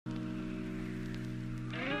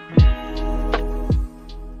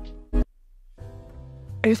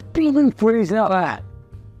It's blooming freezing out there.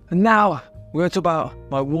 And now we're going to talk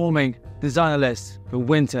about my warming designer list for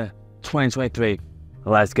winter 2023.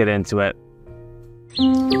 Let's get into it.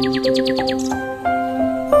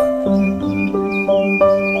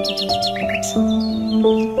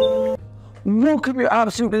 Welcome, you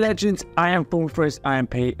absolute legends. I am Thornfrizz, I am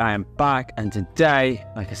Pete, I am back, and today,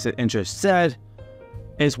 like I said, intro said,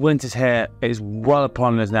 it's winter's here. It's well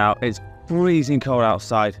upon us now. It's freezing cold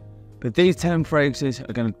outside. But these 10 fragrances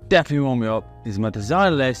are going to definitely warm me up. This is my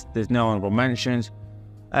designer list. There's no honorable mentions.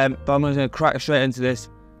 But I'm going to crack straight into this.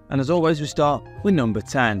 And as always, we start with number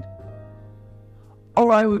 10.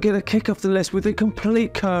 Alright, we're going to kick off the list with a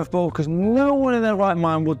complete curveball because no one in their right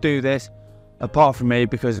mind will do this apart from me,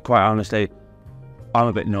 because quite honestly, I'm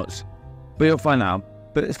a bit nuts. But you'll find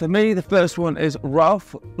out. But for me, the first one is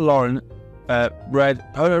Ralph Lauren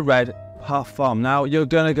Polo Red Parfum. Now, you're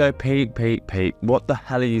going to go, Pete, what the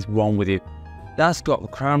hell is wrong with you? That's got the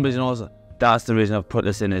cranberries and all. That's the reason I've put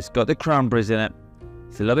this in. It's got the cranberries in it.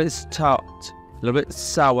 It's a little bit tart, a little bit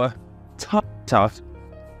sour, tart.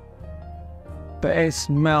 But it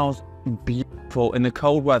smells beautiful in the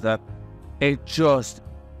cold weather. It just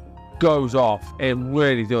goes off. It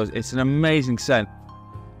really does. It's an amazing scent.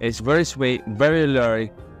 It's very sweet, very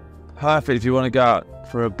alluring. Perfect if you want to go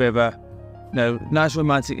out for a bit of a nice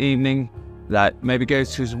romantic evening, like maybe go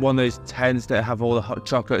to one of those tents that have all the hot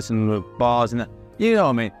chocolates and the bars and that, you know what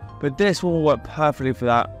I mean. But this will work perfectly for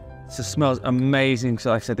that. It smells amazing. So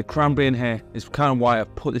like I said, the cranberry in here is kind of why I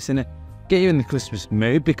put this in it. Get you in the Christmas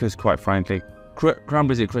mood, because quite frankly,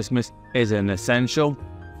 cranberries at Christmas is an essential.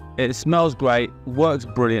 It smells great, works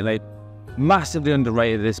brilliantly, massively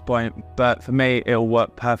underrated at this point, but for me it'll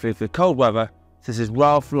work perfectly for the cold weather. This is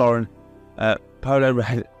Ralph Lauren Polo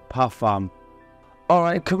Red Parfum.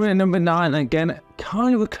 Alright, coming in at number 9, again,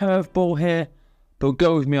 kind of a curveball here, but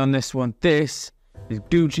go with me on this one. This is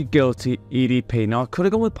Gucci Guilty EDP. Now, I could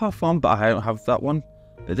have gone with Parfum, but I don't have that one.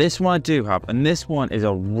 But this one I do have, and this one is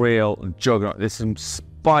a real juggernaut. There's some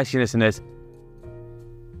spiciness in this,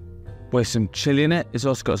 with some chili in it. It's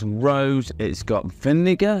also got some rose, it's got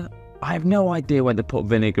vinegar. I have no idea where to put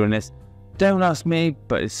vinegar in this. Don't ask me,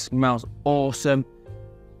 but it smells awesome.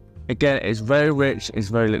 Again, it's very rich, it's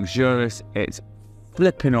very luxurious, it's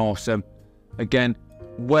flipping awesome. Again,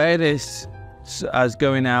 wear this as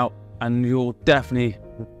going out and you'll definitely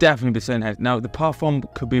be saying, hey, now the Parfum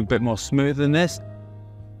could be a bit more smooth than this.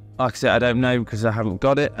 Like I said, I don't know because I haven't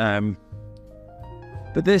got it.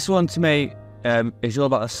 But this one to me is all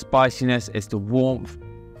about the spiciness, it's the warmth.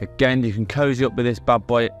 Again, you can cozy up with this bad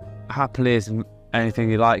boy happily as anything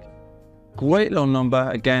you like. Great little number.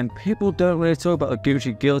 Again, people don't really talk about the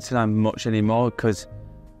Gucci Guilty line much anymore because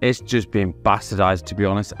it's just being bastardized, to be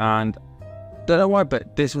honest, and don't know why,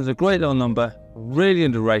 but this was a great little number, really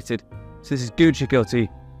underrated. So this is Gucci Guilty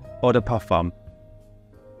Eau de Parfum.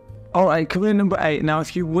 Alright, coming in number 8. Now,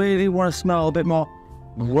 if you really want to smell a bit more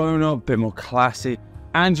grown up, a bit more classy,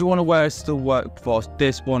 and you want to wear it still work force,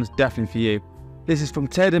 this one's definitely for you. This is from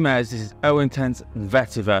Terre de Mer. This is Eau Intense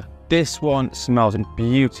Vetiver. This one smells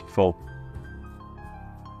beautiful.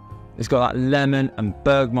 It's got that lemon and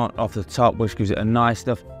bergamot off the top, which gives it a nice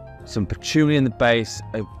stuff. Some patchouli in the base.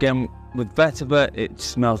 Again, with vetiver, it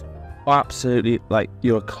smells absolutely like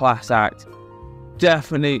you're a class act.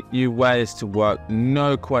 Definitely, you wear this to work.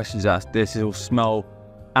 No questions asked. This will smell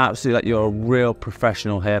absolutely like you're a real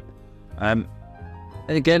professional here. And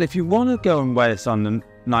again, if you want to go and wear this on the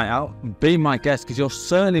night out, be my guest, because you'll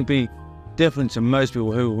certainly be different to most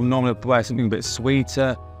people who will normally wear something a bit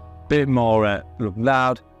sweeter, a bit more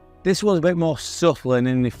loud. This one's a bit more subtle and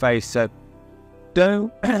in your face, so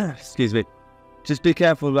don't, excuse me, just be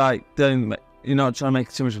careful, like, you're not trying to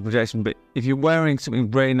make too much of a projection, but if you're wearing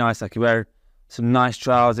something really nice, like you're wearing some nice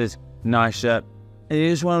trousers, nice shirt, and you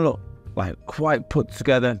just want to look like quite put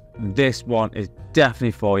together, this one is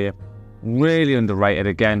definitely for you. Really underrated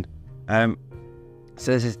again.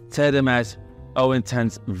 So this is Terre de Mer Eau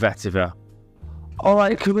Intense Vetiver.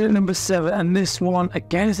 Alright, coming in at number 7, and this one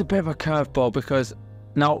again is a bit of a curveball because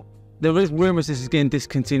now there is rumours this is getting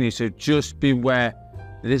discontinued, so just beware.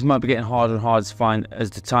 This might be getting harder and harder to find as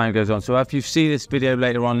the time goes on. So if you see this video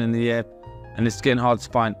later on in the year and it's getting hard to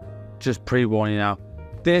find, just pre-warn you now.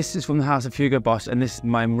 This is from the House of Hugo Boss, and this is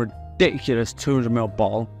my ridiculous 200ml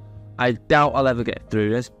bottle. I doubt I'll ever get through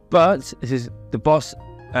this, but this is the Boss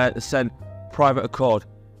scent Private Accord.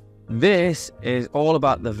 This is all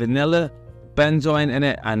about the vanilla, benzoin in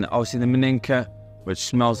it, and obviously the Maninka, which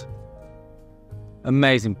smells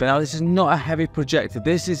amazing. But now this is not a heavy projector.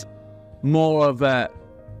 This is more of a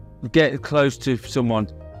get close to someone.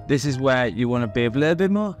 This is where you want to be a little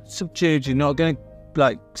bit more subdued. You're not going to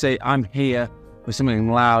like say I'm here with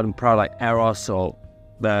something loud and proud like Eros or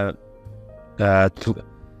Versace,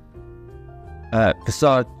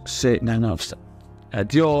 no, not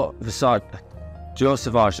Dior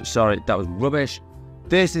Sauvage, sorry, that was rubbish.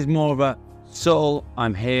 This is more of a subtle,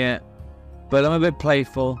 I'm here, but I'm a bit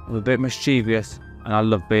playful, I'm a bit mischievous, and I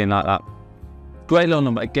love being like that. Great little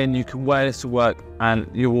number. Again, you can wear this to work and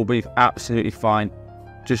you will be absolutely fine.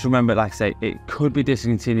 Just remember, like I say, it could be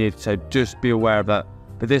discontinued, so just be aware of that.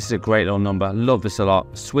 But this is a great little number. Love this a lot.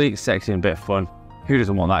 Sweet, sexy, and a bit of fun. Who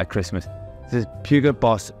doesn't want that at Christmas? This is Hugo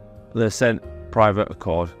Boss Le Scent Private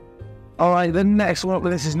Accord. Alright, the next one up,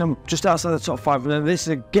 this is just outside the top 5. And this is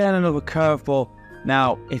again another curveball.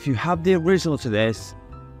 Now, if you have the original to this,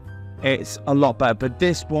 it's a lot better. But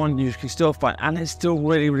this one you can still find, and it's still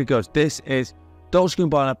really, really good. This is Dolce &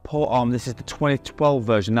 Gabbana Pour Homme. This is the 2012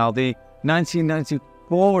 version. Now, the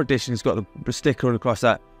 1994 edition has got the sticker across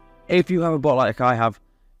that. If you have a bottle like I have,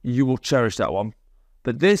 you will cherish that one.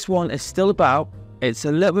 But this one is still about, it's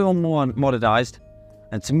a little bit more modernized.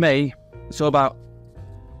 And to me, it's all about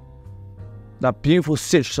that beautiful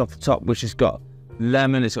citrus off the top, which has got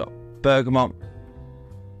lemon, it's got bergamot.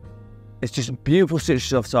 It's just a beautiful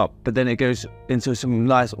citrus off the top, but then it goes into some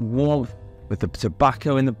nice warmth with the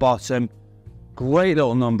tobacco in the bottom. Great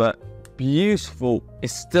little number, beautiful.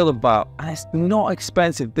 It's still about, and it's not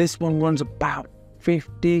expensive. This one runs about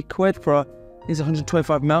 50 quid for it's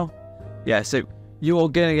 125 ml. Yeah, so you're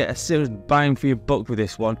gonna get a serious bang for your buck with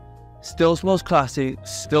this one. Still smells classy,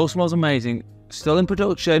 still smells amazing, still in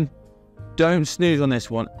production. Don't snooze on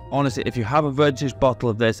this one. Honestly, if you have a vintage bottle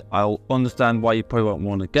of this, I'll understand why you probably won't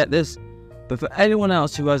want to get this. But for anyone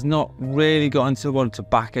else who has not really got into one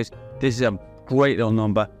tobaccos, this is a great little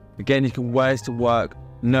number. Again, you can wear this to work,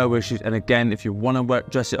 no issues. And again, if you want to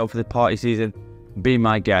dress it up for the party season, be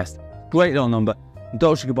my guest. Great little number.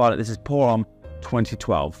 Dolce & Gabbana, this is Pour Homme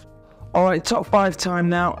 2012. Alright, top 5 time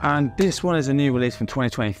now, and this one is a new release from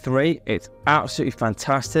 2023. It's absolutely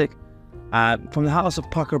fantastic. From the house of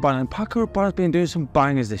Paco Rabanne, and Paco Rabanne's been doing some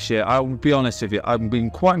bangers this year. I will be honest with you, I've been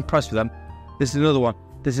quite impressed with them. This is another one.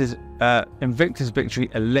 This is Invictus Victory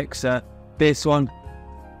Elixir. This one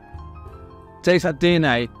takes that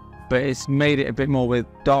DNA, but it's made it a bit more with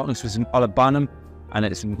darkness with some olibanum, and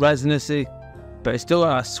it's resinousy, but it's still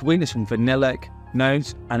got a sweetness from vanillic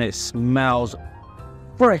notes, and it smells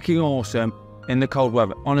freaking awesome in the cold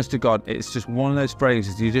weather. Honest to God, it's just one of those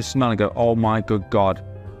fragrances you just smell and go, oh my good God.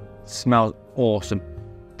 Smells awesome.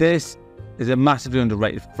 This is a massively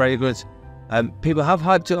underrated fragrance. People have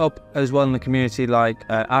hyped it up as well in the community, like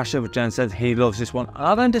Ash Overgen says he loves this one.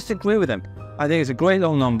 I don't disagree with him. I think it's a great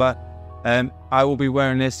little number. I will be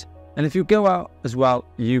wearing this, and if you go out as well,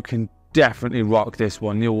 you can definitely rock this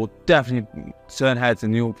one. You will definitely turn heads,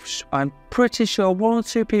 and I'm pretty sure 1 or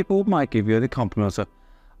 2 people might give you the compliment. So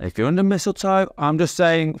if you're under mistletoe, I'm just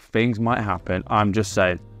saying things might happen. I'm just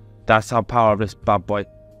saying that's how powerful this bad boy.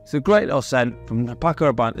 It's a great little scent from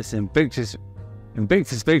Paco Rabanne. It's Invictus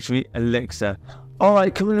Victory Elixir.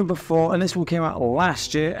 Alright, coming number 4, and this one came out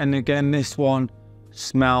last year, and again, this one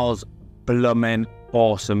smells blooming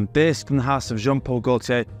awesome. This from the house of Jean Paul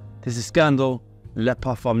Gaultier. This is Scandal Le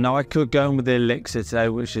Parfum. Now, I could go in with the Elixir today,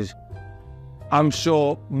 which is, I'm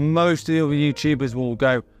sure most of the other YouTubers will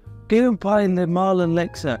go, give him buying the Marlin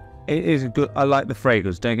Elixir. It is good. I like the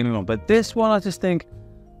fragrance, don't get me wrong, but this one I just think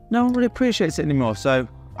no one really appreciates it anymore, so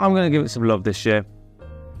I'm going to give it some love this year.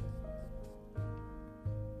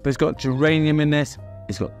 But it's got geranium in this,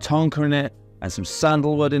 it's got tonka in it, and some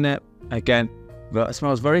sandalwood in it. Again, it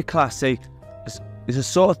smells very classy. It's a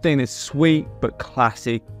sort of thing that's sweet but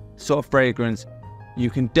classy, sort of fragrance. You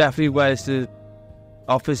can definitely wear this to the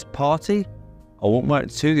office party. I won't wear it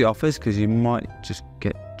to the office because you might just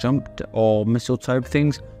get jumped or mistletoe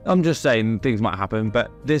things. I'm just saying things might happen, but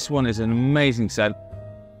this one is an amazing scent.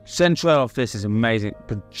 Central off this is amazing,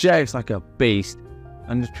 projects like a beast,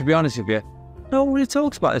 and to be honest with you, no one really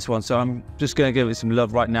talks about this one, so I'm just going to give it some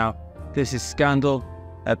love right now. This is Scandal,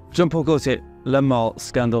 Jean Paul Gaultier Le Male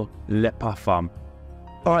Scandal Le Parfum.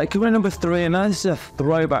 Alright, coming in number 3, and this is a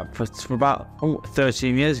throwback for about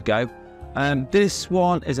 13 years ago. This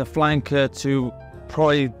one is a flanker to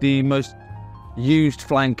probably the most used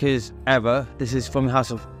flankers ever. This is from the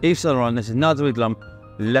house of Yves Saint Laurent. This is Nardin Glum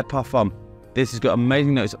Le Parfum. This has got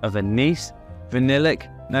amazing notes of anise, vanillic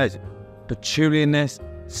notes, patchouli in this.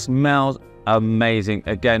 Smells amazing.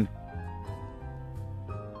 Again,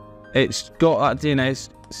 it's got that DNA,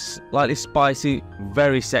 slightly spicy,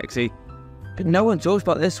 very sexy, but no one talks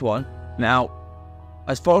about this one. Now,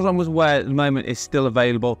 as far as I'm aware at the moment, it's still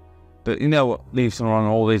available, but you know what Yves Saint Laurent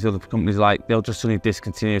and all these other companies like, they'll just suddenly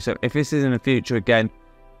discontinue. So if this is in the future again,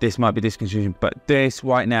 this might be discontinued, but this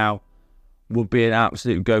right now, would be an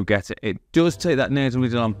absolute go-getter. It does take that nasal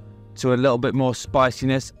alarm to a little bit more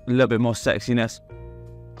spiciness, a little bit more sexiness.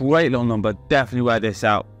 Great little number, definitely wear this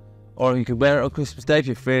out. Or you could wear it on Christmas Day if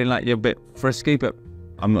you're feeling like you're a bit frisky, but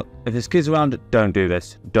if there's kids around, don't do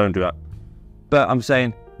this, don't do that. But I'm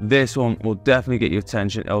saying this one will definitely get your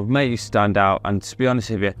attention, it'll make you stand out, and to be honest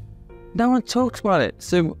with you, no one talks about it,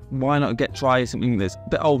 so why not try something that's a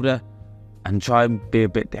bit older and try and be a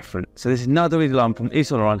bit different. So this is another Eau de Cologne from Yves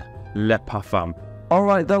Saint Laurent, Le Parfum.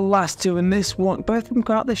 Alright, the last two in this one, both of them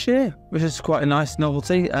come out this year, which is quite a nice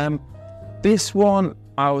novelty. This one,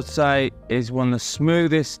 I would say, is one of the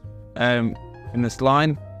smoothest in this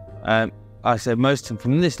line. I said most of them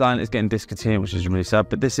from this line is getting discontinued, which is really sad,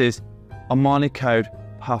 but this is Armani Code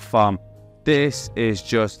Parfum. This is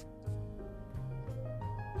just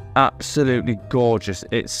absolutely gorgeous.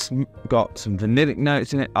 It's got some vanillic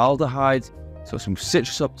notes in it, aldehydes, it's got some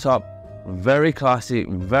citrus up top, very classy,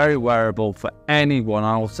 very wearable for anyone.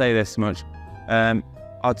 I will say this much. I'd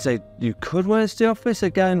say you could wear this to the office.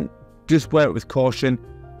 Again, just wear it with caution.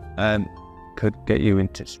 Could get you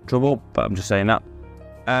into trouble, but I'm just saying that.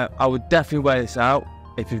 I would definitely wear this out.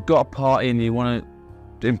 If you've got a party and you want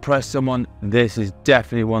to impress someone, this is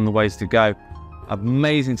definitely one of the ways to go.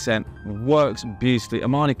 Amazing scent, works beautifully.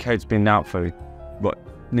 Armani Code's been out for what,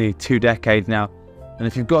 nearly 2 decades now, and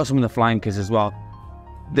if you've got some of the flankers as well,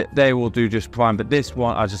 they will do just fine. But this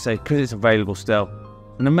one, I just say, because it's available still,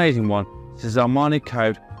 an amazing one. This is Armani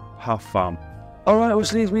Code Parfum. Alright,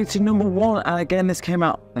 which leads me to number 1, and again this came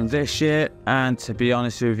out this year, and to be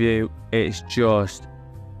honest with you, it's just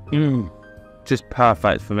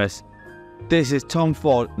perfect for this. This is Tom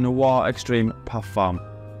Ford Noir Extreme Parfum.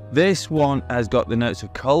 This one has got the notes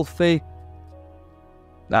of coffee,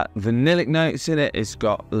 that vanillic notes in it, it's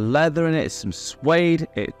got leather in it, some suede,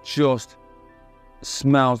 it just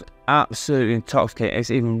smells absolutely intoxicating.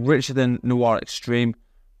 It's even richer than Noir Extreme,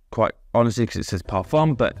 quite honestly, because it says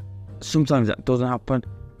Parfum, but sometimes that doesn't happen.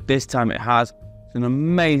 This time it has. It's an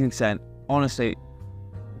amazing scent. Honestly,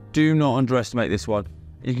 do not underestimate this one.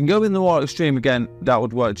 You can go with Noir Extreme again, that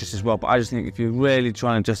would work just as well, but I just think if you're really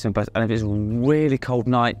trying to just impress, and if it's a really cold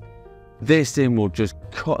night, this thing will just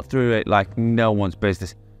cut through it like no one's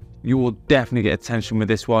business. You will definitely get attention with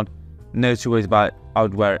this one. No two ways about it. I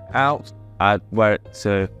would wear it out. I'd wear it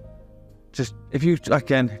to just, if you're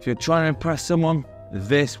trying to impress someone,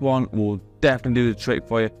 this one will definitely do the trick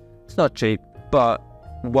for you. It's not cheap, but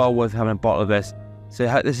well worth having a bottle of this. So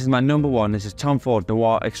this is my number 1. This is Tom Ford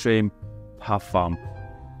Noir Extreme Parfum.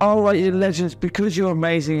 Alright, you legends, because you're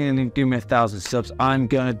amazing and you give me 1,000 subs, I'm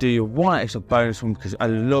going to do you one extra bonus one because I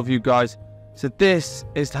love you guys. So this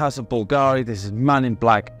is the House of Bulgari, this is Man in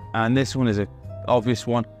Black, and this one is an obvious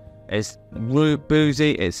one. It's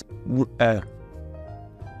boozy, it's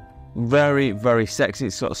very, very sexy,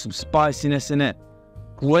 it's got some spiciness in it.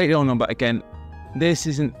 Great little number. Again, this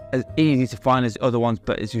isn't as easy to find as the other ones,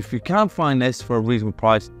 but if you can find this for a reasonable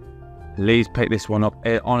price, please pick this one up.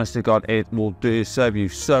 Honest to God, it will serve you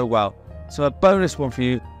so well. So a bonus one for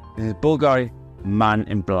you, this is Bulgari Man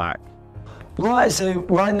in Black. Right, so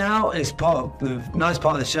right now, it's the nice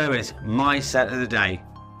part of the show is my scent of the day.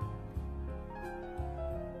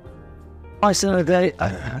 My scent of the day,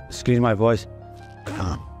 excuse my voice,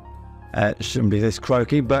 it shouldn't be this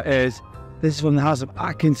croaky, but this is from the House of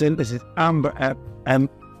Atkinson. This is Amber I'm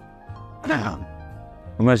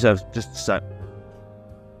going to have just a sec.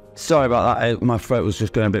 Sorry about that, my throat was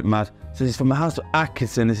just going a bit mad. So this is from the House of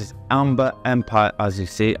Atkinson. This is Amber Empire. As you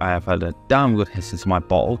see, I have had a damn good hiss into my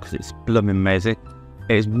bottle because it's blooming amazing.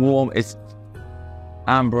 It's warm, it's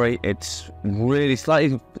ambery, it's really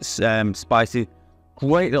slightly spicy.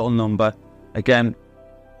 Great little number. Again,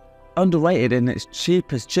 underrated, and it's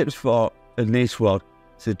cheap as chips for a niche world.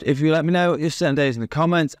 So if you let me know what your scent of the day is in the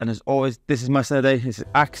comments, and as always, this is my scent of the day. This is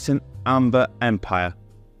Atkinson Amber Empire.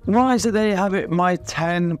 Right, so there you have it, my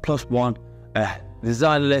 10+1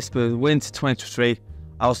 designer list for winter 2023.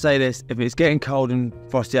 I'll say this, if it's getting cold and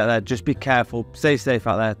frosty out there, just be careful, stay safe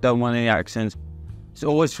out there, don't want any accidents. So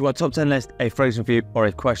always, if you want a top 10 list, a fragrance review, or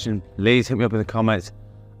a question, please hit me up in the comments.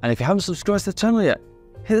 And if you haven't subscribed to the channel yet,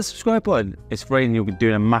 hit the subscribe button. It's free and you'll be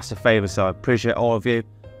doing a massive favour, so I appreciate all of you.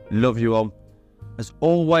 Love you all. As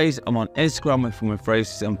always, I'm on Instagram with Filming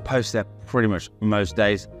Fragrances and post there pretty much most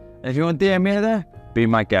days. And if you want to DM me there, be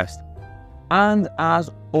my guest. And as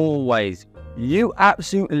always, you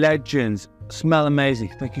absolute legends smell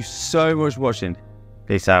amazing. Thank you so much for watching.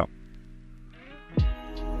 Peace out.